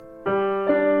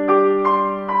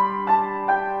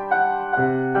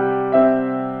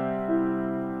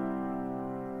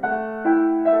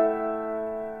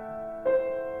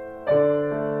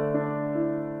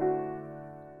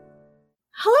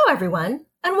everyone,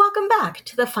 and welcome back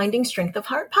to the Finding Strength of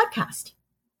Heart podcast.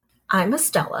 I'm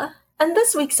Estella, and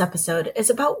this week's episode is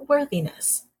about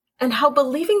worthiness and how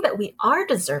believing that we are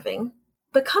deserving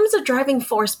becomes a driving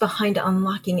force behind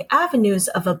unlocking avenues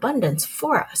of abundance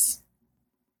for us.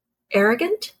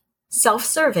 Arrogant,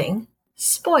 self-serving,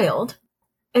 spoiled,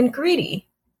 and greedy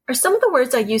are some of the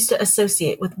words I used to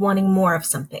associate with wanting more of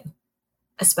something,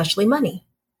 especially money.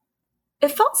 It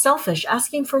felt selfish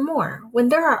asking for more when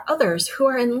there are others who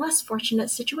are in less fortunate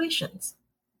situations.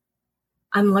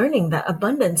 I'm learning that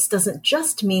abundance doesn't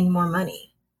just mean more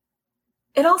money.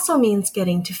 It also means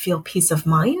getting to feel peace of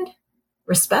mind,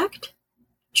 respect,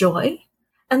 joy,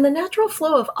 and the natural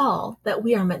flow of all that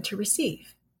we are meant to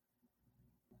receive.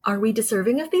 Are we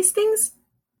deserving of these things?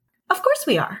 Of course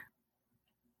we are.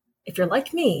 If you're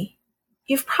like me,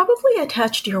 you've probably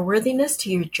attached your worthiness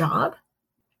to your job,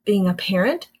 being a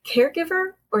parent,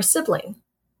 caregiver, or sibling,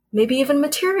 maybe even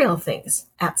material things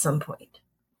at some point.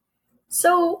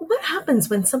 So what happens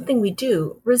when something we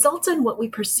do results in what we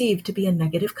perceive to be a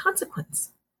negative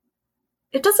consequence?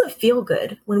 It doesn't feel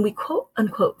good when we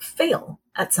quote-unquote fail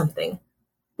at something,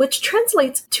 which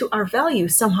translates to our value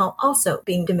somehow also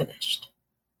being diminished.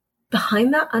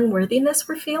 Behind that unworthiness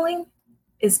we're feeling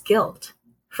is guilt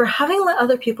for having let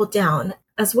other people down,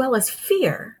 as well as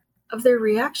fear of their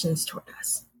reactions toward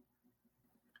us.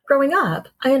 Growing up,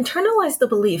 I internalized the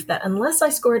belief that unless I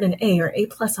scored an A or A+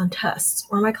 on tests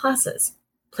or my classes,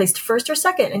 placed first or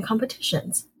second in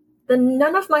competitions, then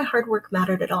none of my hard work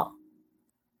mattered at all.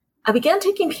 I began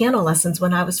taking piano lessons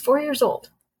when I was 4 years old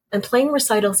and playing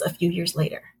recitals a few years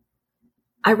later.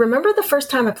 I remember the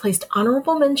first time I placed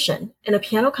honorable mention in a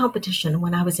piano competition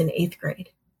when I was in 8th grade.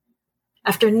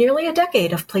 After nearly a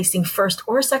decade of placing first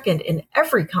or second in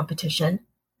every competition,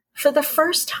 for the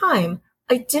first time,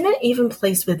 I didn't even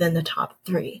place within the top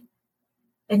 3.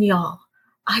 And y'all,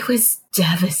 I was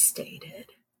devastated.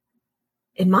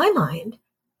 In my mind,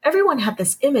 everyone had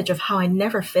this image of how I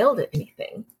never failed at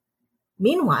anything.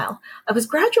 Meanwhile, I was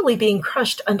gradually being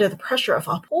crushed under the pressure of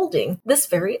upholding this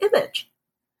very image.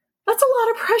 That's a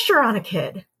lot of pressure on a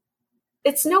kid.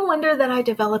 It's no wonder that I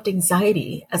developed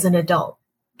anxiety as an adult,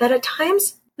 that at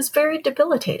times was very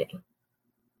debilitating.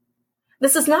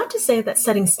 This is not to say that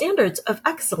setting standards of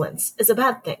excellence is a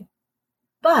bad thing.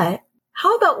 But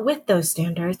how about with those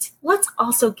standards, let's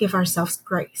also give ourselves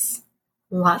grace.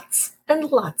 Lots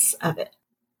and lots of it.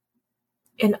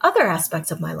 In other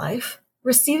aspects of my life,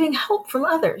 receiving help from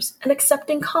others and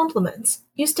accepting compliments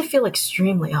used to feel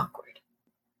extremely awkward.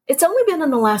 It's only been in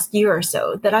the last year or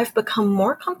so that I've become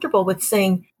more comfortable with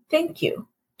saying thank you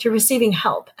to receiving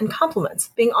help and compliments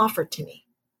being offered to me.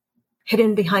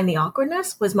 Hidden behind the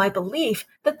awkwardness was my belief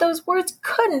that those words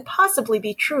couldn't possibly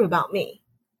be true about me.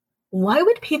 Why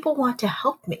would people want to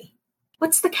help me?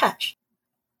 What's the catch?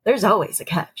 There's always a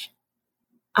catch.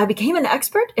 I became an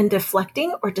expert in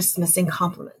deflecting or dismissing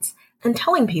compliments and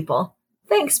telling people,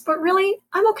 thanks, but really,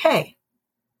 I'm okay.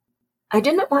 I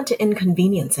didn't want to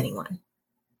inconvenience anyone,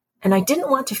 and I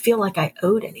didn't want to feel like I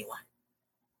owed anyone.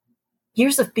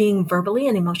 Years of being verbally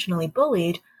and emotionally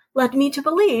bullied led me to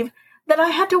believe that I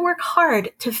had to work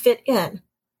hard to fit in,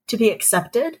 to be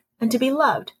accepted, and to be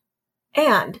loved.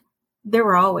 And there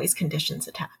were always conditions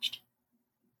attached.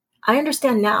 I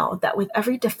understand now that with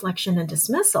every deflection and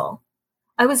dismissal,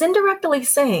 I was indirectly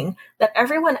saying that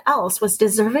everyone else was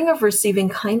deserving of receiving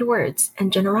kind words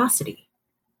and generosity,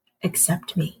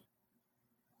 except me.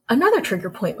 Another trigger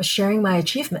point was sharing my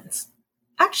achievements.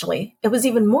 Actually, it was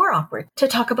even more awkward to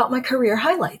talk about my career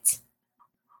highlights.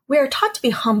 We are taught to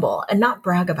be humble and not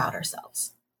brag about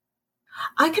ourselves.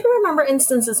 I can remember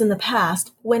instances in the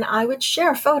past when I would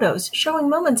share photos showing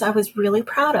moments I was really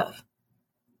proud of.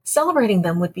 Celebrating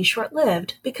them would be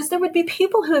short-lived because there would be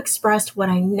people who expressed what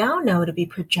I now know to be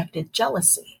projected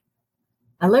jealousy.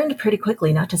 I learned pretty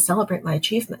quickly not to celebrate my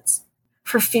achievements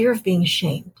for fear of being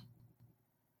shamed.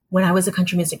 When I was a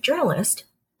country music journalist,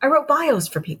 I wrote bios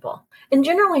for people and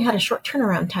generally had a short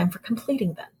turnaround time for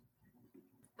completing them.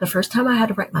 The first time I had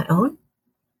to write my own,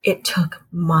 it took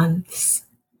months.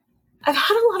 I've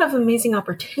had a lot of amazing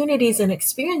opportunities and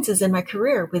experiences in my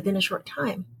career within a short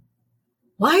time.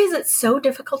 Why is it so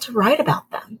difficult to write about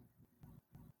them?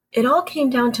 It all came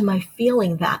down to my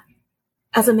feeling that,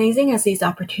 as amazing as these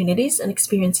opportunities and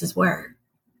experiences were,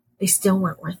 they still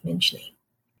weren't worth mentioning.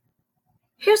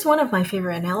 Here's one of my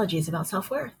favorite analogies about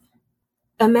self-worth.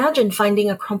 Imagine finding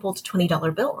a crumpled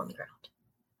 $20 bill on the ground.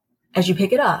 As you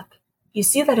pick it up, you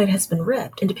see that it has been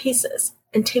ripped into pieces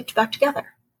and taped back together.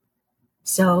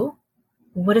 So,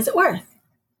 what is it worth?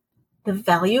 The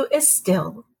value is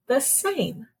still the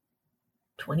same.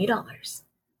 $20.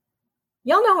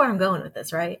 Y'all know where I'm going with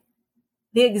this, right?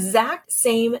 The exact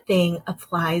same thing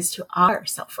applies to our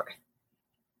self-worth.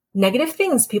 Negative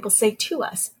things people say to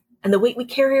us and the weight we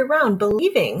carry around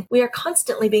believing we are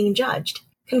constantly being judged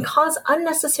can cause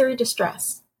unnecessary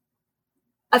distress.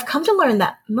 I've come to learn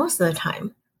that most of the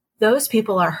time, those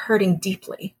people are hurting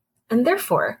deeply, and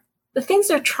therefore, the things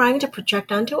they're trying to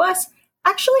project onto us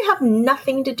actually have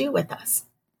nothing to do with us,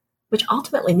 which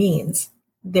ultimately means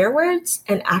their words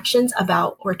and actions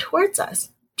about or towards us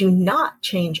do not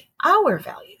change our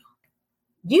value.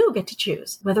 You get to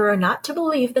choose whether or not to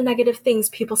believe the negative things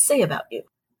people say about you.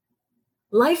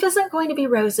 Life isn't going to be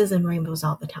roses and rainbows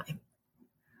all the time.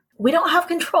 We don't have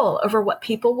control over what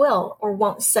people will or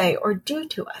won't say or do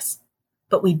to us,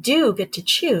 but we do get to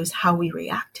choose how we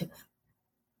react to them.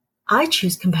 I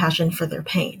choose compassion for their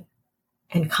pain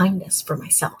and kindness for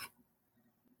myself.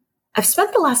 I've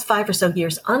spent the last 5 or so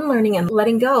years unlearning and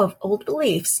letting go of old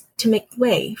beliefs to make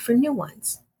way for new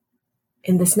ones.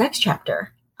 In this next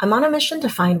chapter, I'm on a mission to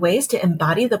find ways to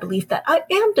embody the belief that I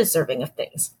am deserving of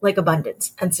things like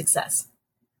abundance and success,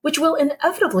 which will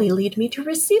inevitably lead me to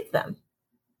receive them.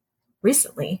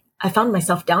 Recently, I found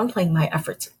myself downplaying my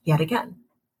efforts yet again.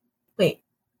 Wait,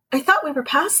 I thought we were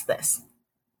past this.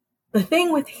 The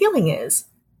thing with healing is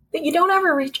that you don't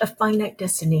ever reach a finite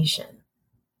destination.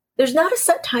 There's not a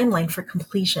set timeline for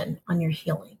completion on your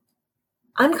healing.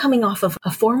 I'm coming off of a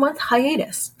 4-month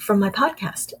hiatus from my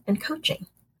podcast and coaching.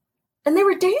 And there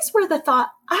were days where the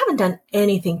thought, I haven't done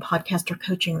anything podcast or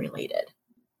coaching related,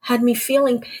 had me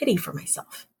feeling pity for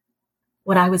myself.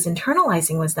 What I was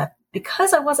internalizing was that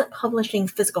because I wasn't publishing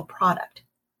physical product,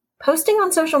 posting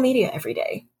on social media every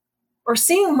day, or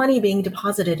seeing money being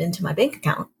deposited into my bank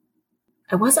account,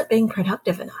 I wasn't being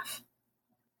productive enough.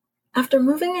 After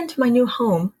moving into my new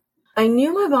home, I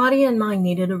knew my body and mind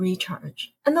needed a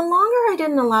recharge, and the longer I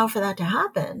didn't allow for that to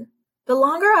happen, the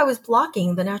longer I was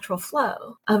blocking the natural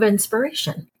flow of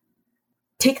inspiration.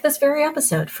 Take this very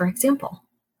episode, for example.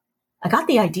 I got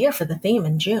the idea for the theme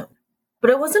in June, but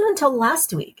it wasn't until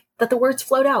last week that the words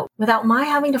flowed out without my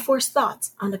having to force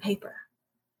thoughts onto paper.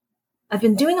 I've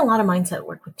been doing a lot of mindset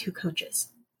work with 2 coaches.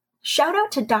 Shout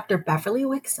out to Dr. Beverly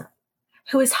Wixom,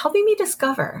 who is helping me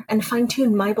discover and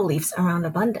fine-tune my beliefs around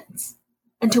abundance,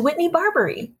 and to Whitney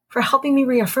Barbary for helping me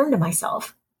reaffirm to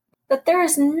myself that there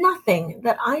is nothing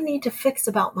that I need to fix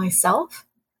about myself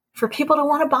for people to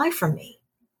want to buy from me.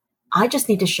 I just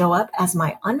need to show up as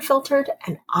my unfiltered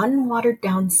and unwatered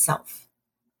down self.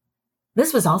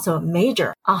 This was also a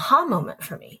major aha moment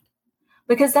for me,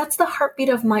 because that's the heartbeat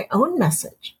of my own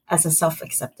message as a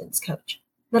self-acceptance coach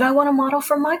that I want to model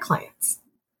for my clients.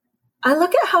 I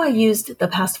look at how I used the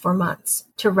past 4 months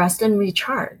to rest and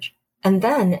recharge, and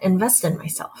then invest in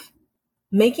myself,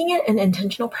 making it an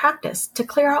intentional practice to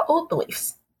clear out old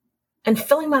beliefs and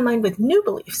filling my mind with new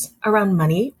beliefs around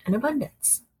money and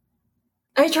abundance.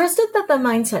 I trusted that the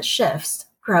mindset shifts,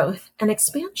 growth, and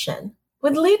expansion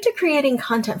would lead to creating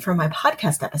content for my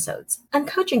podcast episodes and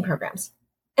coaching programs,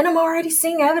 and I'm already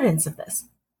seeing evidence of this.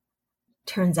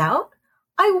 Turns out,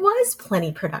 I was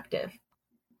plenty productive.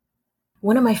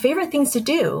 One of my favorite things to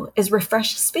do is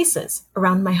refresh spaces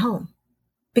around my home,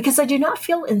 because I do not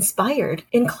feel inspired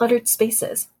in cluttered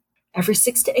spaces. Every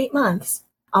 6 to 8 months,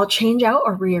 I'll change out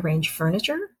or rearrange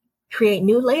furniture, create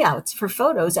new layouts for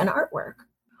photos and artwork,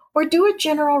 or do a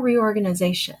general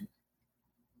reorganization.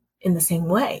 In the same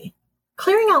way,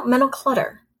 clearing out mental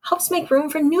clutter helps make room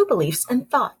for new beliefs and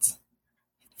thoughts.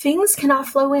 Things cannot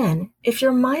flow in if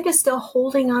your mind is still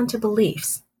holding on to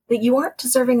beliefs that you aren't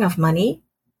deserving of money,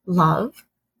 love,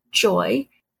 joy,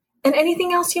 and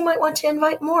anything else you might want to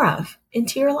invite more of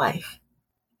into your life.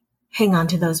 Hang on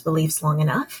to those beliefs long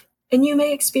enough, and you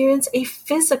may experience a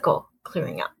physical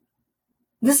clearing out.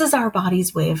 This is our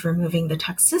body's way of removing the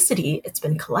toxicity it's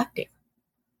been collecting.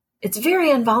 It's very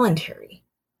involuntary.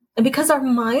 And because our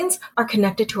minds are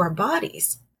connected to our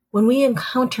bodies, when we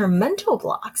encounter mental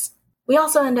blocks, we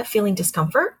also end up feeling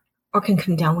discomfort or can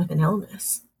come down with an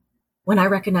illness. When I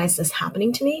recognize this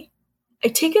happening to me, I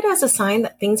take it as a sign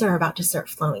that things are about to start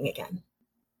flowing again.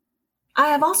 I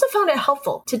have also found it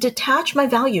helpful to detach my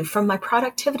value from my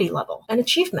productivity level and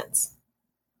achievements.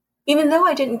 Even though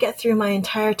I didn't get through my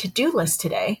entire to-do list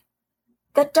today,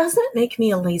 that doesn't make me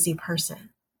a lazy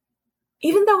person.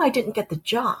 Even though I didn't get the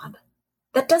job,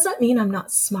 that doesn't mean I'm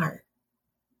not smart.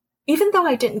 Even though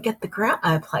I didn't get the grant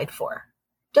I applied for,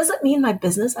 doesn't mean my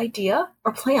business idea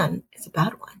or plan is a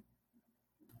bad one.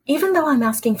 Even though I'm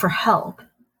asking for help,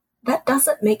 that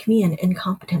doesn't make me an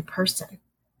incompetent person.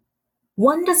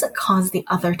 One doesn't cause the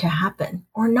other to happen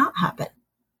or not happen.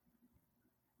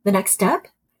 The next step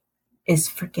is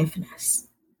forgiveness.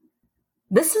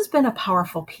 This has been a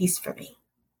powerful piece for me.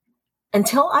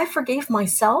 until I forgave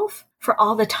myself for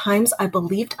all the times I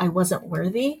believed I wasn't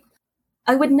worthy,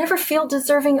 I would never feel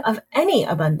deserving of any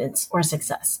abundance or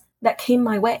success that came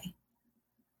my way.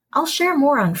 I'll share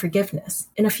more on forgiveness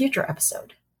in a future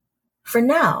episode. For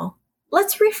now,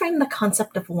 let's reframe the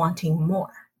concept of wanting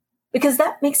more, because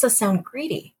that makes us sound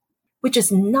greedy, which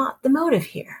is not the motive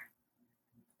here.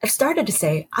 I've started to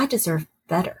say I deserve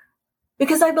better,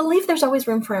 because I believe there's always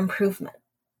room for improvement.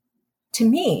 To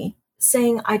me,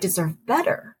 saying I deserve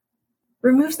better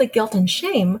removes the guilt and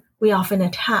shame we often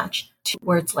attach to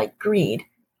words like greed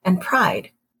and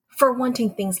pride for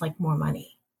wanting things like more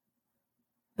money.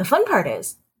 The fun part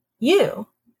is, you,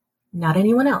 not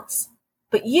anyone else,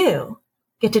 but you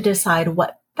get to decide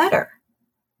what better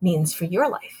means for your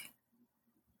life.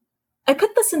 I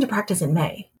put this into practice in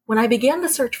May when I began the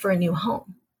search for a new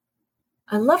home.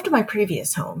 I loved my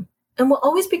previous home and will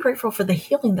always be grateful for the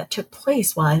healing that took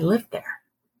place while I lived there.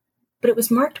 But it was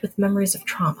marked with memories of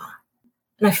trauma,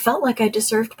 and I felt like I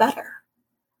deserved better.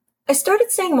 I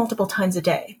started saying multiple times a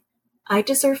day, I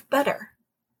deserve better,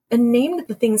 and named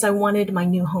the things I wanted my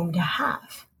new home to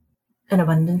have: an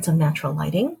abundance of natural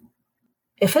lighting,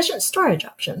 efficient storage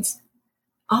options,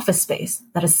 office space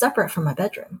that is separate from my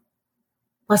bedroom,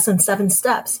 less than 7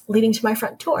 steps leading to my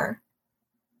front door,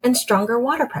 and stronger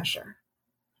water pressure,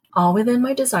 all within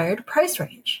my desired price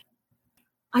range.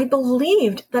 I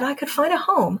believed that I could find a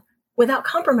home without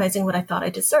compromising what I thought I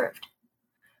deserved.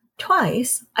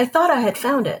 Twice, I thought I had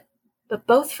found it, but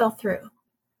both fell through.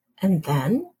 And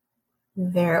then,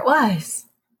 there it was.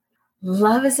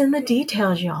 Love is in the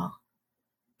details, y'all.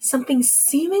 Something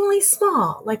seemingly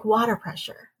small, like water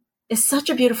pressure, is such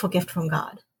a beautiful gift from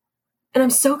God. And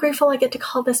I'm so grateful I get to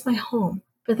call this my home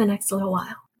for the next little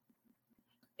while.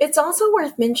 It's also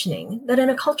worth mentioning that in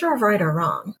a culture of right or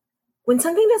wrong, when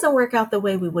something doesn't work out the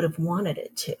way we would have wanted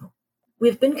it to, we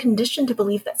have been conditioned to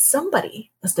believe that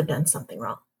somebody must have done something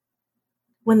wrong.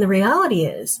 When the reality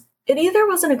is, it either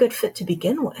wasn't a good fit to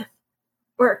begin with,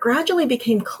 or it gradually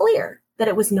became clear that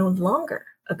it was no longer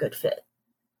a good fit.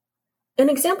 An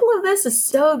example of this is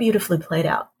so beautifully played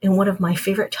out in one of my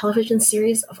favorite television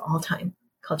series of all time,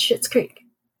 called Schitt's Creek.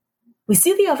 We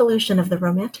see the evolution of the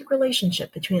romantic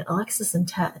relationship between Alexis and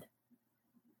Ted.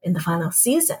 In the final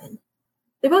season,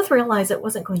 they both realize it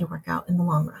wasn't going to work out in the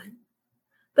long run,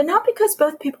 but not because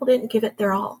both people didn't give it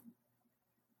their all.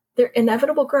 Their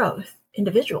inevitable growth,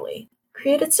 individually,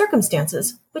 created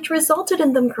circumstances which resulted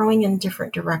in them growing in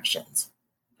different directions,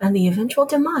 and the eventual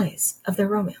demise of their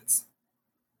romance.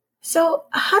 So,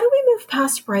 how do we move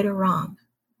past right or wrong,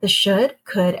 the should,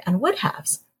 could, and would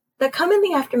haves that come in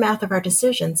the aftermath of our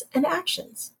decisions and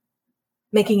actions?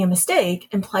 Making a mistake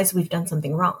implies we've done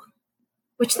something wrong,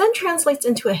 which then translates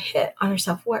into a hit on our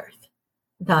self-worth,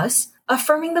 thus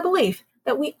affirming the belief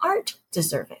that we aren't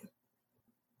deserving.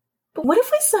 But what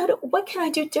if we said, what can I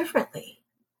do differently?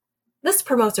 This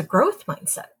promotes a growth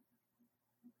mindset.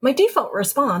 My default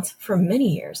response for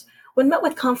many years when met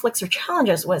with conflicts or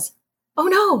challenges was, oh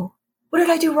no, what did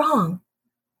I do wrong?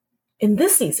 In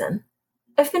this season,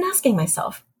 I've been asking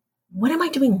myself, what am I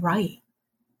doing right?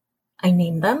 I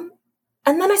name them,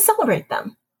 and then I celebrate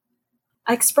them.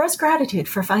 I express gratitude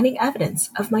for finding evidence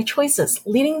of my choices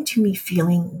leading to me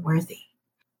feeling worthy.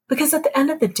 Because at the end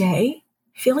of the day,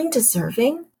 feeling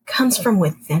deserving comes from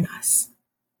within us.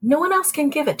 No one else can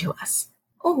give it to us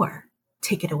or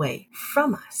take it away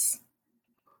from us.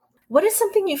 What is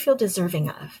something you feel deserving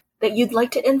of that you'd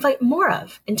like to invite more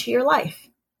of into your life?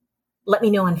 Let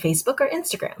me know on Facebook or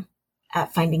Instagram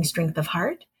at Finding Strength of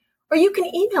Heart, or you can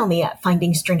email me at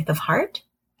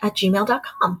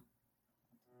findingstrengthofheart@gmail.com.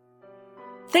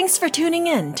 Thanks for tuning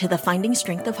in to the Finding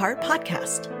Strength of Heart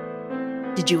podcast.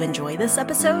 Did you enjoy this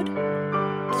episode?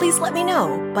 Please let me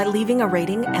know by leaving a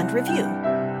rating and review.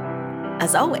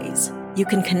 As always, you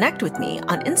can connect with me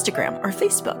on Instagram or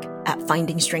Facebook at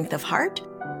Finding Strength of Heart,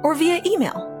 or via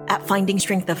email at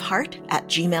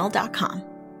findingstrengthofheart@gmail.com.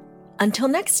 Until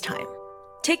next time,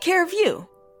 take care of you,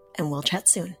 and we'll chat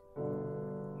soon.